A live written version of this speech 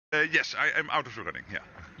Yes, I am out of the running, yeah.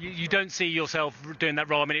 You don't see yourself doing that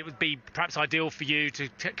role? I mean, it would be perhaps ideal for you to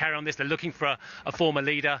carry on this. They're looking for a former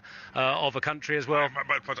leader of a country as well.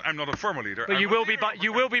 But I'm not a former leader. But you will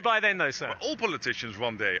be by then, though, sir. Well, all politicians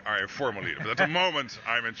one day are a former leader, but at the moment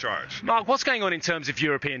I'm in charge. Mark, what's going on in terms of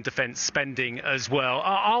European defence spending as well?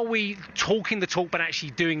 Are we talking the talk but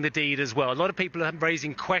actually doing the deed as well? A lot of people are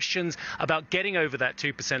raising questions about getting over that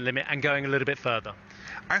 2% limit and going a little bit further.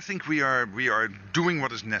 I think we are doing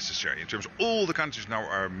what is necessary in terms of all the countries now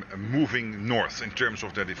are moving north in terms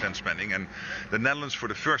of their defense spending, and the Netherlands for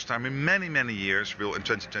the first time in many years will in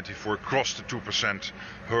 2024 cross the 2%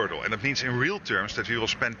 hurdle, and that means in real terms that we will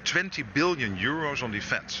spend 20 billion euros on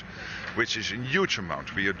defense, which is a huge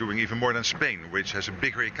amount. We are doing even more than Spain, which has a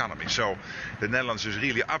bigger economy. So the Netherlands is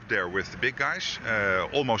really up there with the big guys,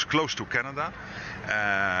 almost close to Canada.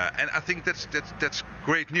 And I think that's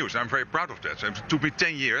great news. I'm very proud of that. It took me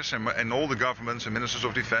 10 years and all the governments and ministers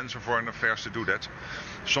of defense and foreign affairs to do that.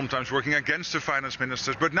 Sometimes working against the finance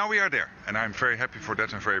ministers, but now we are there. And I'm very happy for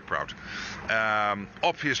that and very proud.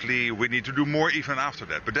 Obviously, we need to do more even after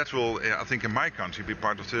that. But that will, I think, in my country, be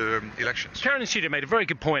part of the elections. Karen in studio made a very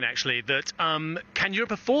good point, actually, that can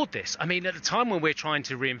Europe afford this? I mean, at a time when we're trying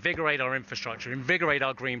to reinvigorate our infrastructure, invigorate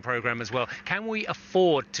our green programme as well, can we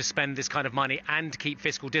afford to spend this kind of money and keep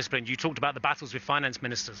fiscal discipline? You talked about the battles with finance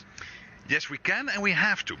ministers. Yes, we can and we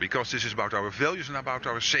have to, because this is about our values and about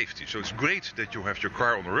our safety. So it's great that you have your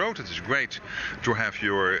car on the road. It is great to have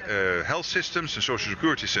your health systems and social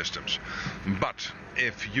security systems. But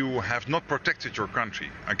if you have not protected your country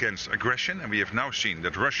against aggression, and we have now seen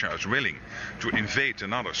that Russia is willing to invade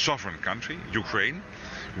another sovereign country, Ukraine,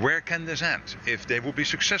 where can this end if they will be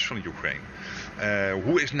successful in Ukraine?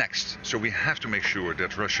 Who is next? So we have to make sure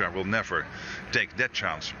that Russia will never take that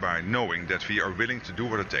chance by knowing that we are willing to do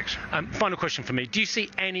what it takes. Final question for me. Do you see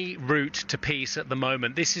any route to peace at the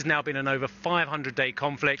moment? This has now been an over 500-day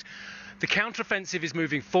conflict. The counteroffensive is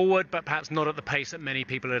moving forward, but perhaps not at the pace that many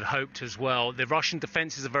people had hoped as well. The Russian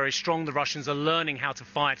defences are very strong. The Russians are learning how to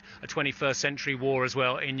fight a 21st century war as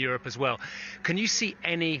well in Europe as well. Can you see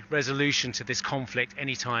any resolution to this conflict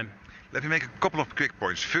anytime? Let me make a couple of quick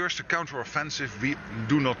points. First, the counteroffensive, we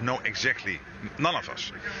do not know exactly, none of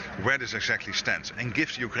us, where this exactly stands. And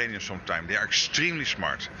give the Ukrainians some time. They are extremely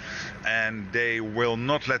smart and they will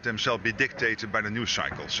not let themselves be dictated by the news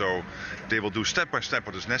cycle. So they will do step by step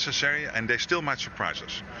what is necessary, and they still might surprise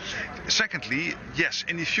us. Secondly, yes,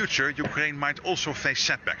 in the future, Ukraine might also face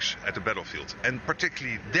setbacks at the battlefield. And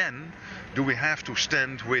particularly then, do we have to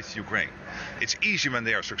stand with Ukraine? It's easy when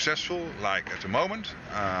they are successful, like at the moment,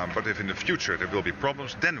 but if in the future there will be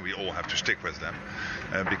problems, then we all have to stick with them,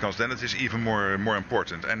 because then it is even more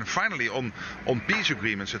important. And finally, on peace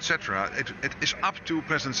agreements, etc., it is up to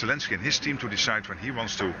President Zelensky and his team to decide when he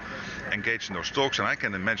wants to engage in those talks. And I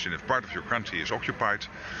can imagine if part of your country is occupied,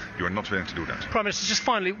 you are not willing to do that. Prime Minister, just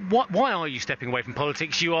finally, why are you stepping away from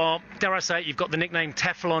politics? You are, dare I say it, you've got the nickname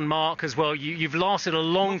Teflon Mark as well. You've lasted a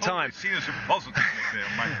long time. It's seen as a positive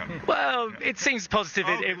nickname in my country. Well, it seems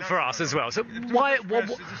positive for us as well. So why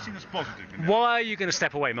are you going to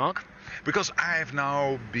step away, Mark? Because I have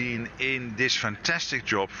now been in this fantastic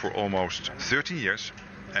job for almost 13 years.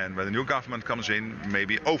 And when the new government comes in,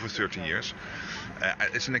 maybe over 13 years.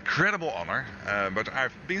 It's an incredible honor, but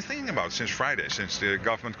I've been thinking about it since Friday, since the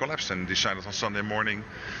government collapsed, and decided on Sunday morning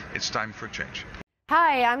it's time for a change.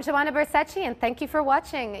 Hi, I'm Joanna Bersecci, and thank you for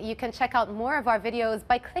watching. You can check out more of our videos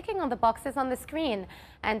by clicking on the boxes on the screen.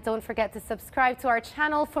 And don't forget to subscribe to our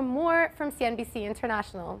channel for more from CNBC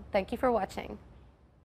International. Thank you for watching.